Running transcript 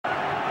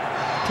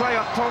Play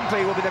up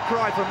Pompey will be the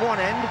cry from one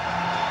end,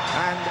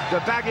 and the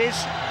Baggies,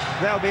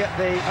 they'll be at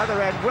the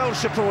other end, well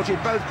supported,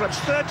 both clubs.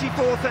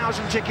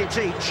 34,000 tickets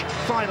each,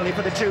 finally,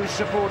 for the two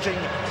supporting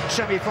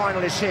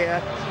semi-finalists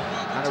here.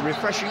 And a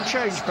refreshing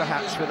change,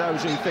 perhaps, for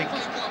those who think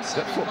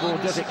that football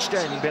does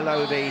extend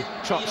below the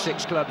top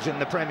 6 clubs in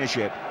the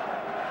Premiership.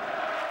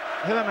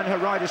 Herman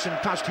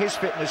Hreidarsson passed his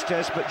fitness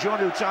test, but John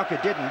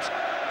Utaka didn't.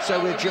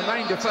 So with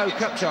Jermaine Defoe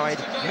cup-tied,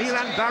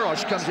 Milan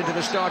Baros comes into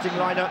the starting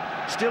lineup,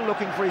 still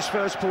looking for his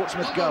first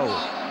Portsmouth goal.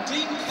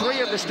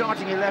 3 of the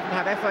starting 11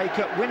 have FA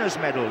Cup winners'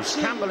 medals.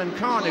 Campbell and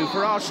Carnu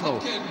for Arsenal.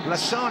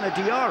 Lassana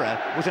Diarra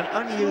was an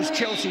unused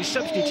Chelsea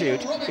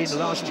substitute in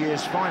last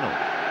year's final.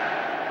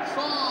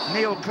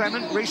 Neil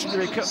Clement, recently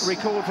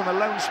recalled from a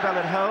loan spell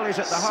at Hull, is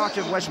at the heart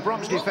of West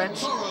Brom's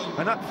defence.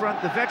 And up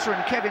front, the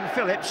veteran Kevin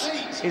Phillips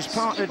is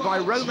partnered by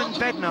Roman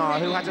Bednar,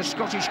 who had a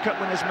Scottish Cup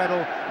winners'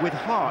 medal with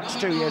Hearts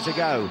 2 years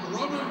ago.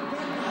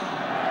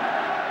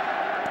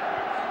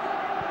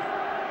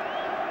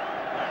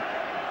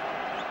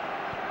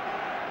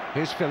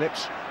 Here's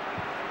Phillips.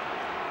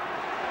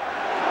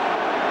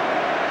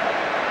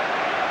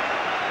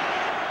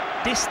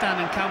 Distan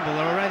and Campbell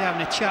are already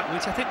having a chat,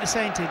 which I think they're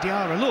saying to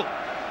Diarra, look,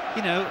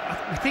 you know,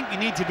 we think you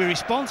need to be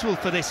responsible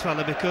for this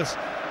fella, because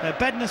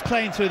Bednar's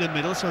playing through the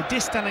middle, so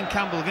Distan and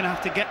Campbell are going to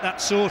have to get that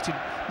sorted,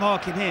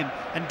 marking him,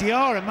 and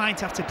Diarra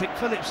might have to pick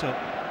Phillips up.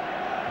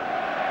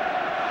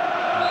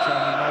 And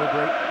Tony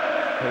Mowbray,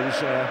 who's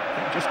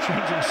just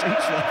changing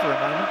seats there for a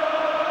moment.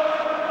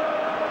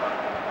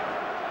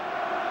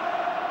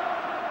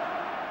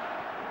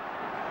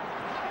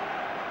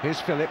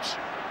 Here's Phillips.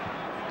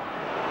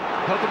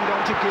 Helping it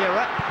on to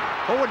Gira.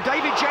 Oh, and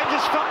David James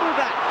has fumbled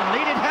that and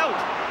needed help.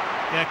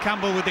 Yeah,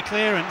 Campbell with the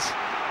clearance.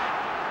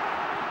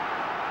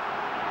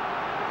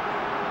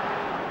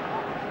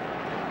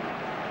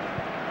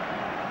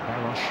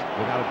 Baros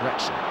with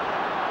Albrechtsen.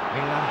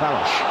 Milan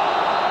Baros.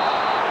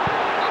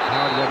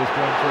 Howard Webb is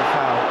going for a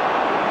foul.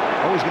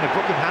 Oh, he's going to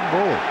book him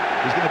handball.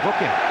 He's going to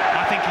book him.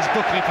 I think he's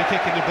booking him for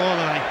kicking the ball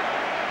away.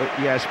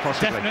 Yes,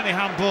 possibly. Definitely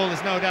handball,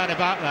 there's no doubt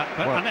about that.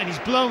 But, and he's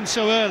blown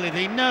so early that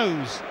he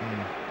knows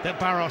that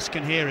Baros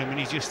can hear him, and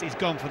he's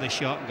gone for the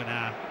shot and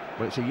gone,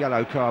 Well, it's a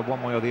yellow card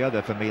one way or the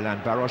other for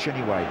Milan Baros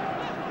anyway.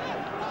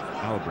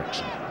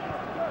 Albrechtsen.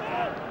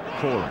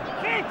 Corin.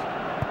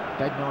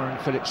 Bednar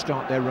and Phillips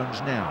start their runs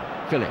now.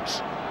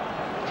 Phillips.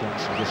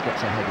 Johnson just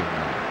gets ahead in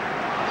there.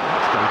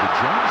 What's David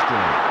Jones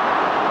doing?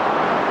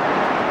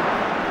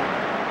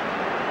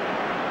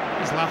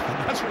 He's laughing,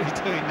 that's what he's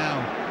doing now.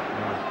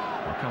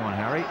 Well, come on,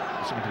 Harry.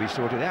 There's something to be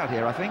sorted out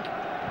here, I think.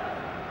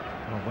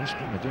 Well, West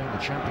Brom are doing the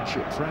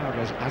championship proud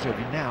as of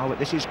now, but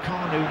this is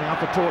Carnu now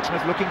for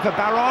Portsmouth, looking for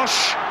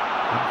Baros.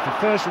 And the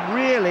first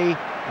really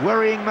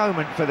worrying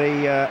moment for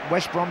the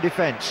West Brom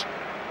defence.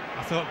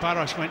 I thought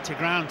Baros went to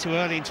ground too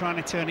early in trying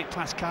to turn it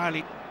past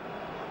Kylie.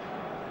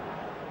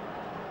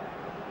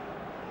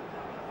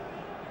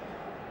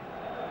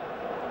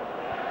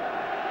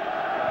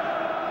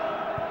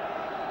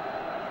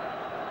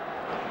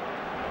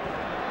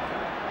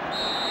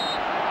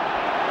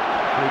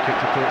 Free kick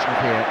to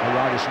Portsmouth here.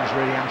 Hreidarsson's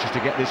really anxious to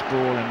get this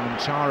ball, and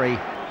Montari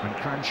and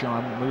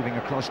Cranchar moving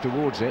across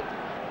towards it.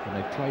 And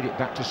they've played it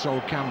back to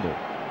Sol Campbell.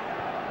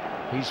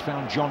 He's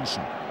found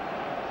Johnson.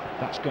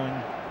 That's going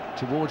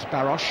towards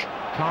Baros.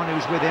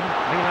 Carnu's with him.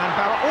 Milan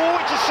Baros. Oh,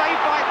 it's a save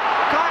by...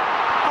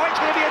 Oh, it's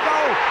going to be a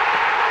goal.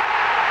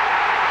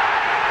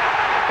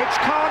 It's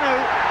Carnu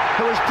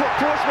who has put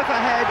Portsmouth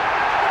ahead.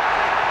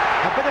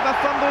 A bit of a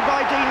fumble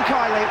by Dean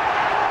Kiley.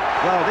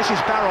 Well, this is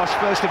Baros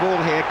first of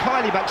all here.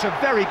 Kiley makes a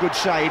very good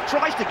save.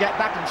 Tries to get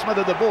back and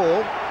smother the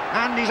ball.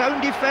 And his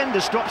own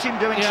defender stops him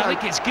doing so. I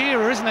think it's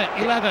Gira, isn't it?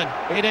 11.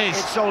 It is.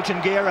 It's Zoltan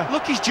Gira.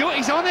 Look, he's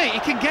on it. He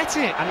can get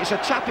it. And it's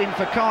a tap-in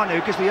for Carnu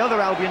because the other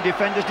Albion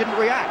defenders didn't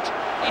react.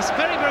 It's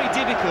very, very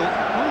difficult.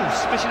 Oh,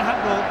 suspicion of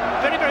handball.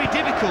 Very, very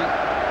difficult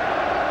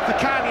for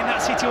Kylie in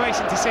that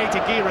situation to say to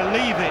Gira,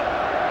 leave it,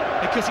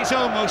 because it's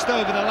almost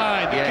over the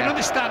line. You can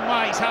understand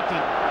why it's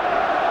happened.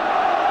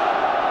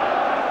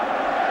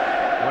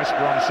 West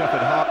Brom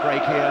suffered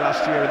heartbreak here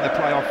last year in the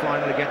playoff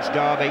final against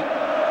Derby.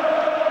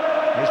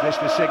 Is this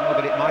the signal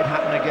that it might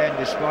happen again,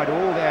 despite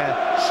all their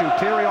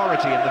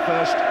superiority in the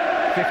first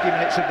 50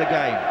 minutes of the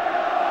game?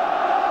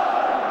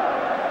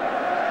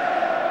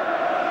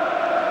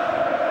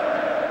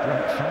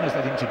 Brent fires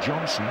that into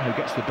Johnson, who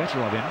gets the better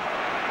of him.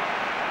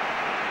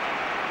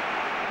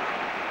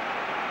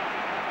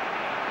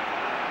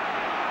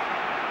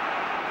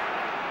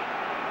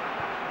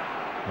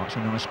 That's a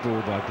nice ball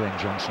by Glenn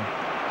Johnson.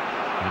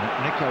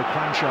 And Nico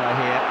Cranchar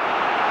here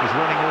is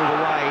running all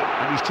the way,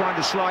 and he's trying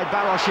to slide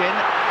Baros in.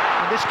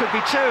 And this could be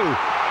 2.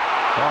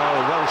 Oh,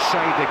 well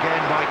saved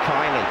again by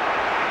Kylie.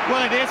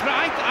 Well, it is, but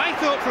I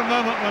thought for a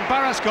moment when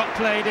Baros got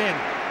played in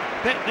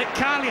that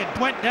Kylie had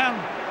went down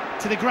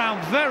to the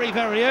ground very,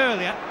 very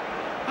early.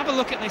 Have a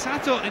look at this. I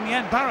thought in the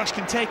end Baros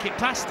can take it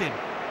past him.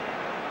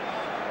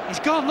 He's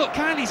gone. Look,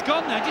 Kylie's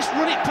gone now. Just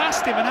run it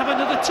past him and have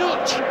another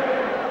touch.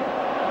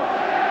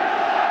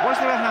 Was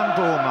there a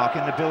handball, Mark,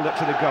 in the build-up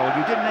to the goal?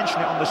 You did mention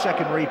it on the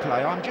second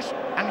replay. I'm just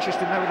anxious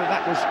to know whether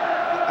that was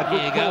a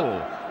good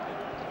goal.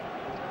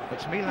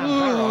 It's Milan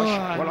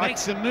Baros. Well,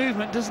 makes some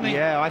movement, doesn't he?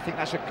 Yeah, I think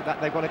that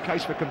they've got a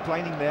case for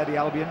complaining there, the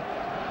Albion.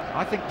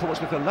 I think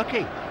Portsmouth are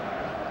lucky.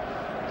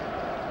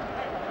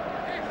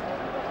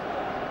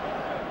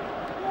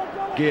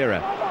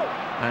 Gira.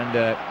 And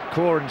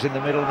Coren's in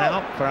the middle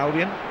now for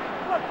Albion.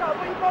 That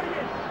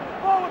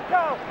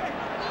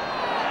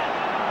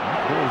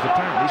ball's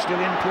apparently still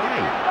in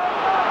play.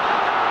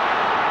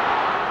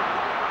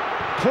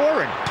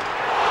 Coren.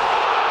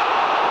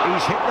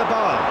 He's hit the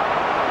bar.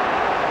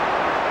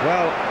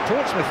 Well,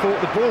 Portsmouth thought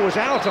the ball was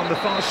out on the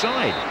far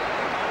side.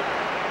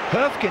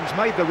 Herfkins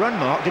made the run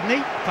mark, didn't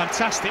he?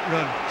 Fantastic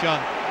run,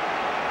 John.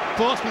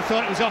 Portsmouth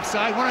thought it was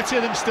offside. One or two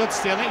of them stood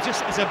still.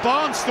 It's a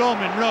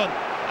barnstorming run.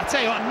 I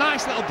tell you what, a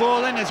nice little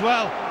ball in as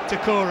well to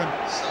Coren.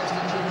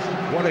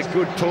 What a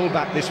good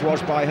pullback this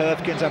was by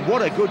Herfkins, and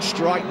what a good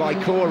strike by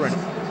Coren.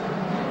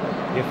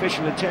 The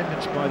official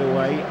attendance, by the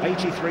way,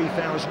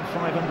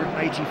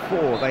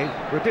 83,584. They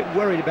were a bit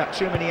worried about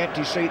too many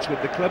empty seats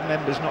with the club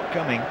members not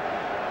coming.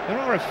 There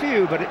are a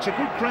few, but it's a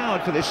good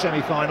crowd for this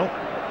semi-final.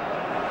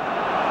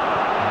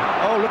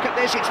 Oh, look at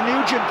this, it's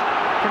Nugent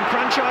from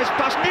franchise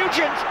pass.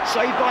 Nugent,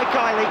 saved by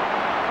Kiley.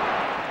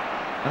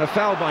 And a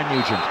foul by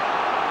Nugent.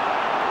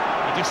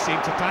 He just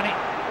seemed to panic,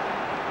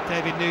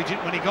 David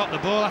Nugent, when he got the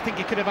ball. I think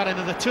he could have had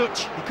another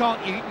touch. You can't,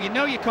 you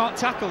know you can't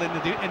tackle in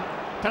the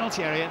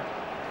penalty area.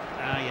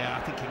 Yeah, I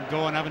think he can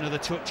go and have another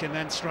touch and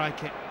then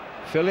strike it.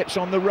 Phillips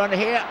on the run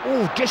here.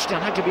 Oh, Distan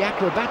had to be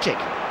acrobatic.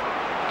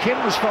 Kim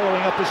was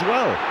following up as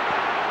well.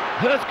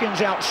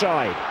 Herfkins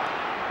outside.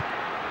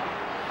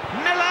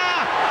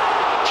 Miller!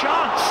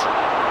 Chance!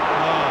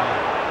 Oh.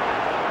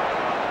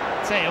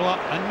 Tell you what,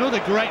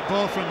 another great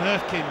ball from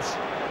Herfkins.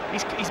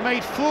 He's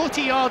made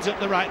 40 yards up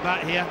the right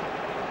back here,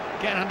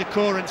 getting under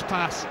Coren's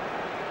pass.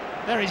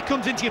 There he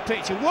comes into your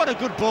picture. What a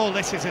good ball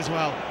this is as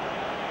well.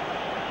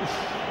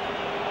 Oof.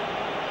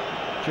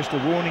 Just a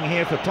warning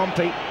here for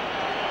Pompey.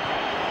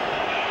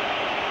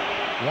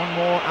 One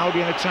more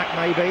Albion attack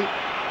maybe.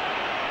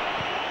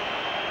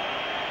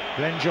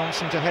 Glenn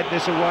Johnson to head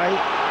this away,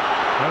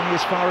 only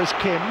as far as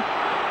Kim,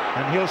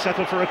 and he'll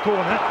settle for a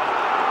corner.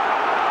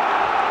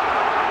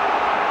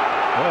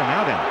 Well,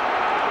 now then,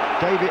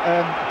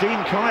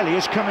 Dean Kiley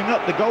is coming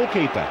up, the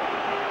goalkeeper.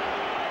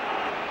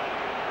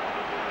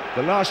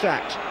 The last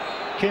act,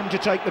 Kim to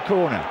take the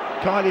corner.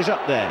 Kiley's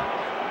up there.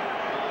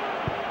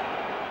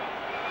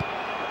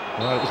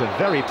 Well, it was a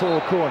very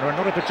poor corner and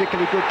not a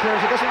particularly good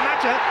clearance. It doesn't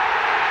matter.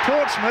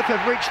 Portsmouth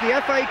have reached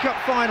the FA Cup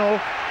final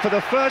for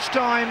the first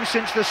time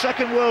since the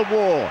Second World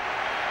War.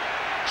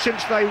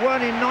 Since they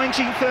won in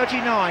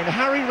 1939,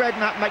 Harry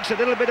Redknapp makes a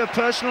little bit of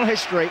personal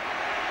history.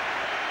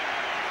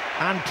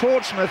 And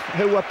Portsmouth,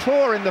 who were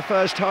poor in the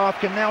first half,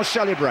 can now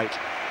celebrate.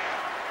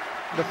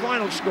 The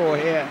final score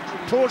here,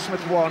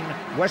 Portsmouth 1,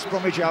 West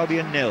Bromwich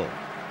Albion 0.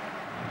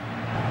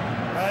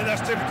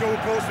 That's typical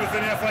Portsmouth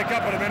in the FA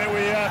Cup at the minute.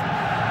 We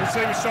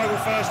seem to struggle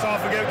first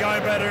half and get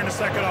going better in the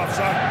second half.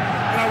 So,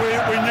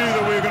 we knew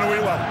that we were going to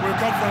win. Well, we were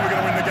confident we were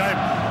going to win the game.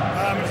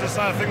 As I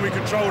say, I think we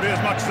controlled it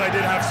as much as they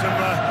did have some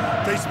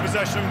decent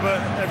possession, but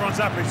everyone's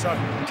happy. So,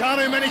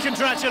 Carlo, many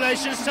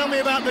congratulations. Tell me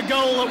about the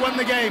goal that won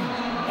the game.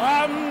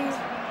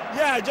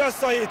 Yeah, I just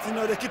saw it.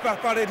 The keeper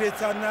parried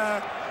it,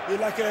 and he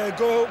like a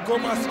goal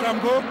must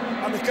scramble,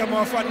 and it came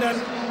off, and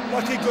then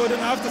lucky goal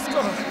didn't have to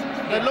score.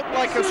 There looked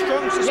like a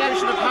strong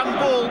suspicion of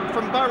handball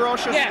from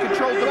Baros as he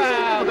controlled the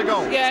ball for the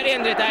goal. Yeah, at the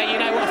end of the day, you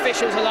know what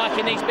officials are like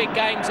in these big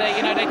games. They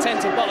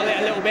tend to bottle it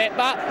a little bit,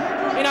 but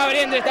at the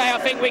end of the day, I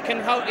think we can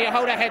hold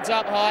our heads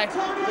up high.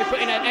 We put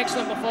in an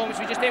excellent performance.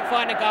 We just didn't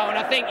find a goal, and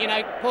I think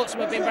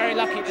Portsmouth have been very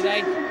lucky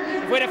today.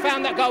 If we'd have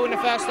found that goal in the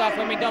first half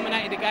when we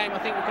dominated the game, I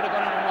think we could have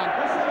gone on and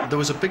won. There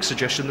was a big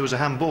suggestion there was a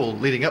handball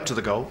leading up to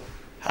the goal.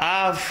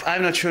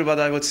 I'm not sure, but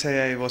I would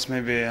say it was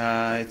maybe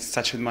it's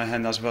touched with my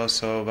hand as well.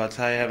 So, but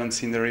I haven't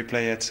seen the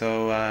replay yet,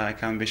 so I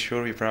can't be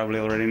sure. You probably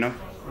already know.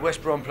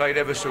 West Brom played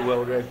ever so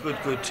well. They're a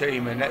good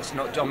team, and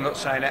I'm not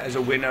saying that as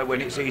a winner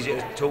when it's easy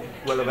to talk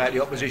well about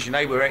the opposition.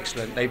 They were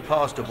excellent. They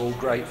passed the ball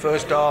great.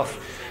 First half,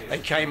 they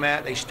came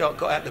out,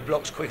 got out the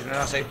blocks quicker than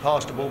us. They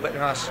passed the ball better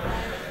than us.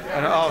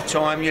 And at half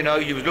time, you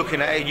was looking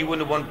at it, you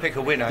wouldn't want to pick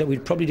a winner. We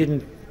probably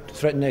didn't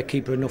threaten their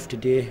keeper enough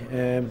today.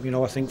 I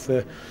think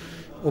for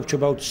up to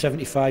about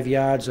 75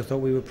 yards, I thought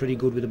we were pretty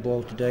good with the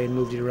ball today and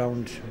moved it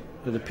around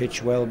the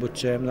pitch well. But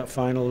that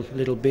final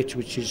little bit,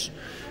 which is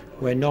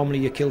where normally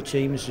you kill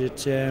teams,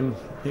 it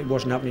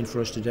wasn't happening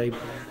for us today.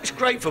 It's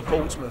great for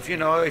Portsmouth,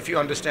 if you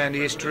understand the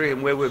history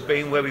and where we've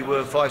been, where we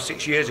were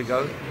 5-6 years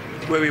ago,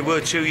 where we were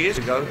 2 years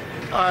ago.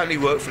 I only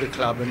work for the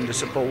club and the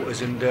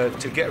supporters, and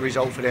to get a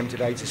result for them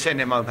today, to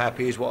send them home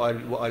happy is what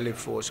I live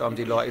for. So I'm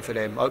delighted for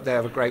them. Hope they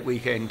have a great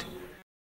weekend.